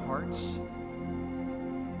 speak to our hearts.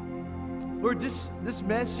 Lord, this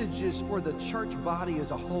message is for the church body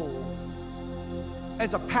as a whole.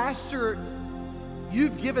 As a pastor,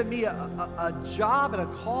 you've given me a job and a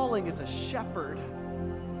calling as a shepherd.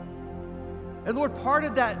 And Lord, part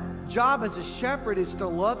of that job as a shepherd is to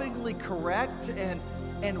lovingly correct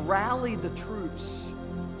and rally the troops.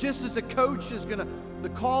 Just as a coach is going to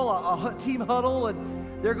call a team huddle,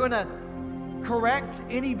 and they're going to correct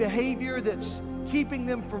any behavior that's keeping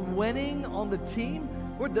them from winning on the team.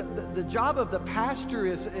 Lord, the job of the pastor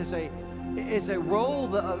is a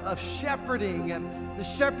role of shepherding, and the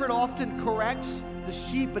shepherd often corrects the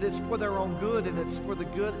sheep, but it's for their own good, and it's for the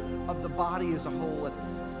good of the body as a whole. And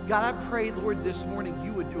God, I pray, Lord, this morning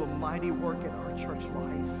you would do a mighty work in our church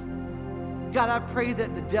life. God, I pray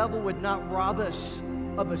that the devil would not rob us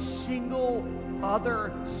of a single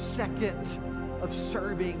other second of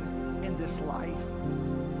serving in this life.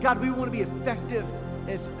 God, we want to be effective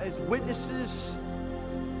as witnesses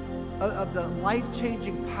of the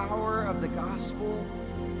life-changing power of the gospel.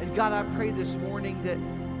 And God, I pray this morning that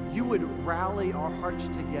you would rally our hearts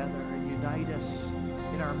together and unite us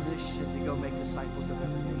in our mission to go make disciples of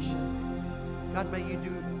every nation. God, may you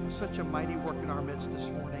do such a mighty work in our midst this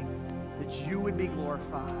morning, that you would be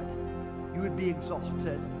glorified, you would be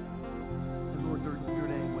exalted, and Lord, your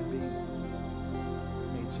name would be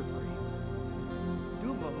made supreme.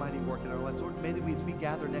 Do a mighty work in our lives. Lord, may we, as we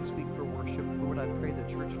gather next week for worship, Lord, I pray the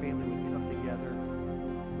church family would come together,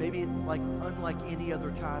 maybe unlike any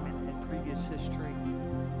other time in previous history,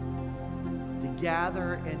 to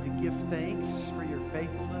gather and to give thanks for your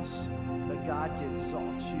faithfulness, but God, to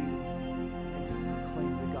exalt you and to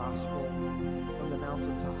proclaim the gospel from the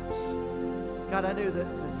mountaintops. God, I know that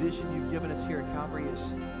the vision you've given us here at Calvary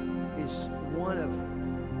is one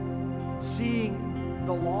of seeing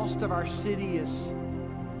the lost of our city as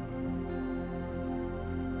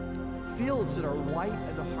fields that are white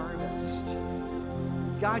at the harvest.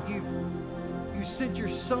 God, you sent your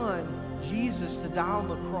son, Jesus, to die on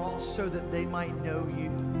the cross so that they might know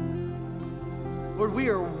you. Lord, we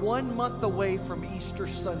are 1 month away from Easter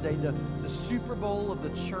Sunday, the Super Bowl of the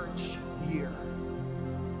church year.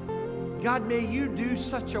 God, may you do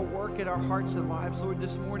such a work in our hearts and lives. Lord,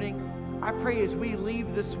 this morning, I pray as we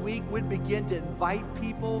leave this week, we'd begin to invite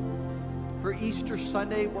people for Easter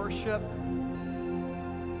Sunday worship.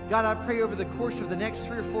 God, I pray over the course of the next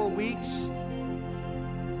 3 or 4 weeks,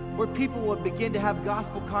 where people would begin to have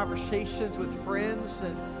gospel conversations with friends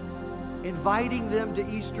and inviting them to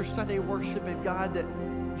Easter Sunday worship. And God, that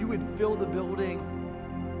you would fill the building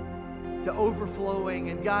to overflowing.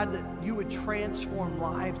 And God, that you would transform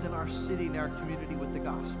lives in our city and our community with the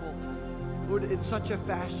gospel. Lord, in such a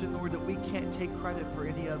fashion, Lord, that we can't take credit for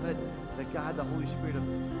any of it. That God, the Holy Spirit of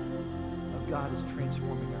God is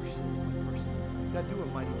transforming our city one person at a time. God, do a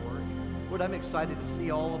mighty work. Lord, I'm excited to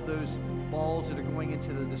see all of those balls that are going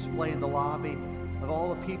into the display in the lobby, of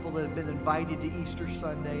all the people that have been invited to Easter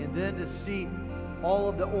Sunday, and then to see all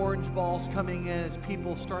of the orange balls coming in as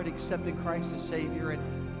people start accepting Christ as Savior, and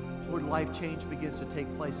Lord, life change begins to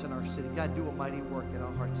take place in our city. God, do a mighty work in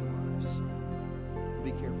our hearts and lives.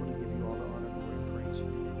 Be careful to give you all the honor, glory, and praise. In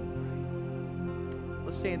your name we pray.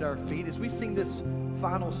 Let's stand to our feet as we sing this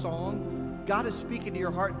final song. God is speaking to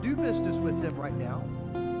your heart. Do business with Him right now.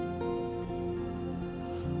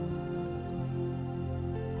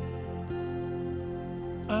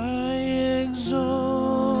 I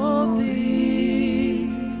exalt thee,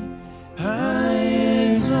 I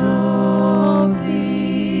exalt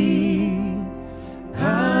thee,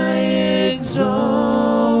 I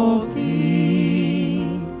exalt thee,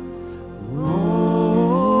 O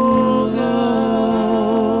Lord,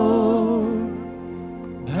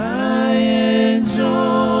 I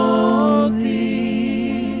exalt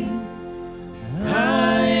thee, I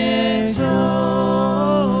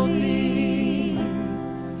exalt thee.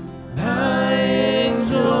 I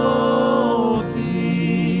exalt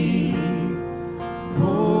thee, O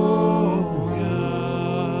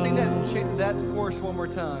God. Sing that chorus one more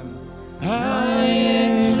time. I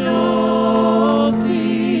exalt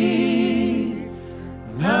thee,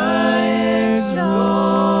 I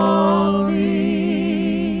exalt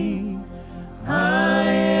thee, I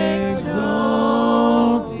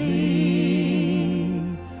exalt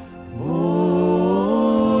thee, O Lord.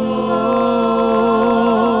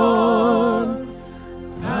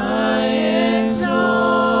 I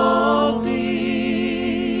exalt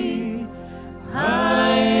thee,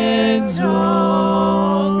 I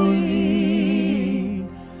exalt thee,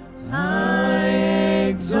 I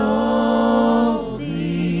exalt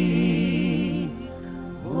thee,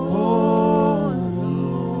 O Lord.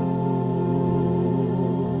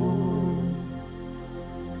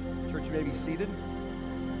 Church, you may be seated.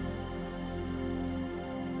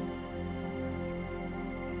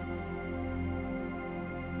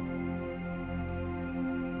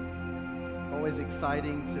 It's always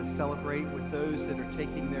exciting to celebrate with those that are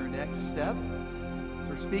taking their next step.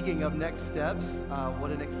 So speaking of next steps,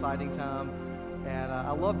 what an exciting time. And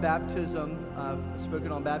I love baptism. I've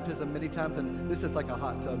spoken on baptism many times, and this is like a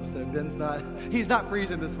hot tub, so he's not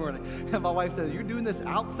freezing this morning. And my wife says, "You're doing this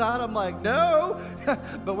outside?" I'm like, "No,"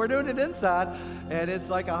 but we're doing it inside, and it's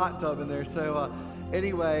like a hot tub in there. So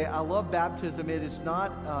anyway, I love baptism. It is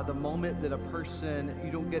not the moment that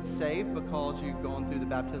you don't get saved because you've gone through the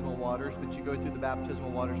baptismal waters, but you go through the baptismal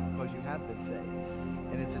waters because you have been saved.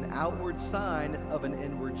 And it's an outward sign of an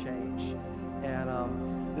inward change. And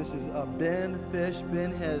this is Ben Fish.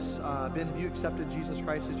 Ben, have you accepted Jesus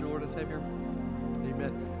Christ as your Lord and Savior?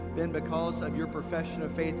 Amen. Ben, because of your profession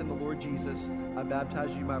of faith in the Lord Jesus, I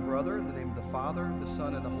baptize you, my brother, in the name of the Father, the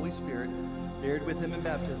Son, and the Holy Spirit, buried with him in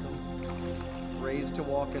baptism, raised to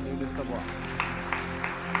walk in newness of life.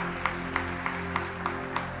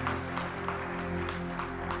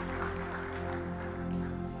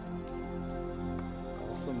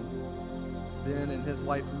 Awesome. Ben and his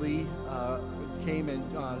wife Lee came and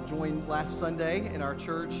joined last Sunday in our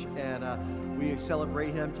church, and we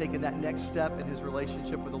celebrate him taking that next step in his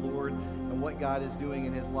relationship with the Lord and what God is doing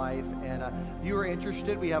in his life. And if you are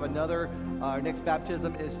interested, we have our next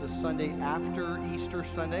baptism is the Sunday after Easter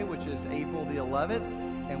Sunday, which is April the 11th,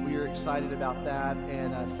 and we are excited about that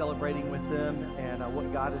and celebrating with them and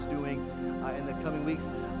what God is doing in the coming weeks.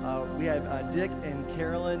 We have Dick and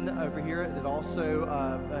Carolyn over here that also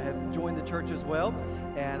have joined the church as well.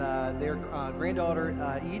 And their granddaughter,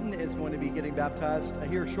 Eden, is going to be getting baptized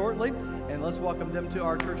here shortly. And let's welcome them to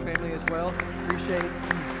our church family as well. Appreciate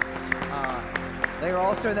they are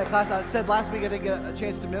also in that class. I said last week I didn't get a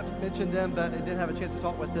chance to mention them, but I didn't have a chance to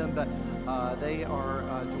talk with them. But They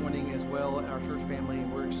are joining as well in our church family,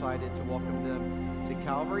 and we're excited to welcome them to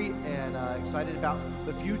Calvary and excited about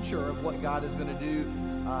the future of what God is going to do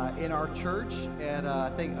in our church. And I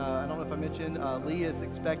think, I don't know if I mentioned,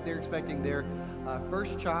 they're expecting their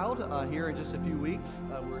first child here in just a few weeks.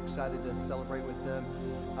 We're excited to celebrate with them.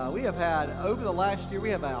 We have had, over the last year,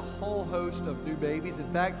 we have a whole host of new babies.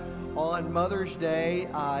 In fact, on Mother's Day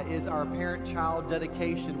is our parent-child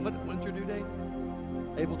dedication. When's your due date?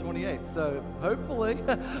 April 28th. So hopefully,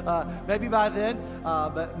 maybe by then,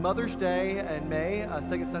 but Mother's Day in May,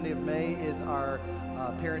 second Sunday of May, is our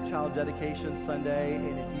parent-child dedication Sunday.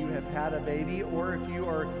 And if you have had a baby, or if you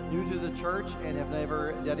are new to the church and have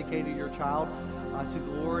never dedicated your child to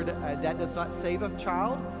the Lord, that does not save a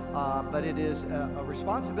child, but it is a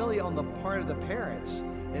responsibility on the part of the parents,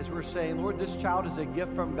 as we're saying, Lord, this child is a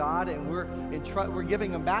gift from God, and we're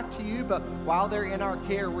giving them back to you. But while they're in our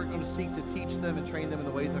care, we're going to seek to teach them and train them in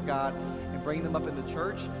the ways of God, and bring them up in the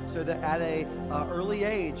church, so that at a early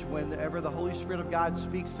age, whenever the Holy Spirit of God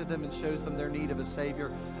speaks to them and shows them their need of a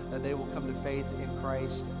Savior, that they will come to faith in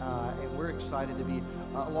Christ. And we're excited to be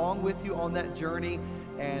along with you on that journey.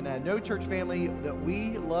 And know, church family, that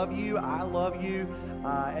we love you. I love you.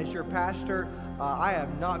 As your pastor, I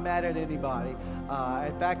am not mad at anybody.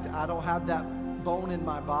 In fact, I don't have that bone in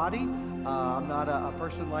my body. I'm not a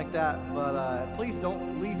person like that. But please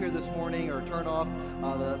don't leave here this morning or turn off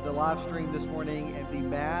the live stream this morning and be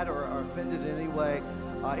mad or offended in any way.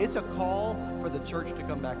 It's a call for the church to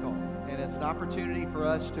come back home. And it's an opportunity for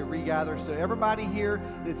us to regather. So everybody here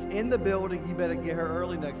that's in the building, you better get here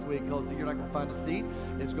early next week, because you're not going to find a seat.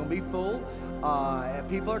 It's going to be full.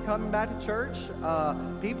 People are coming back to church.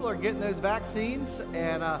 People are getting those vaccines.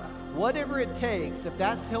 And whatever it takes, if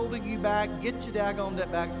that's holding you back, get your daggone that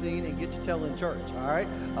vaccine and get your tail in church, all right?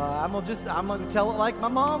 I'm gonna tell it like my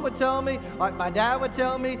mom would tell me, like my dad would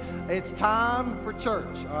tell me. It's time for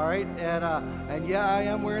church, all right? And yeah, I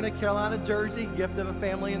am wearing a Carolina jersey, gift of a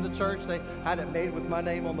family in the church. They had it made with my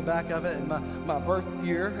name on the back of it and my birth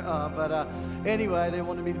year. But anyway, they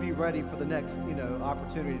wanted me to be ready for the next,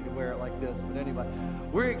 opportunity to wear it like this. But anyway,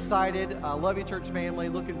 we're excited. I love you, church family.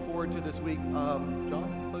 Looking forward to this week.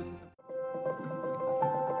 John?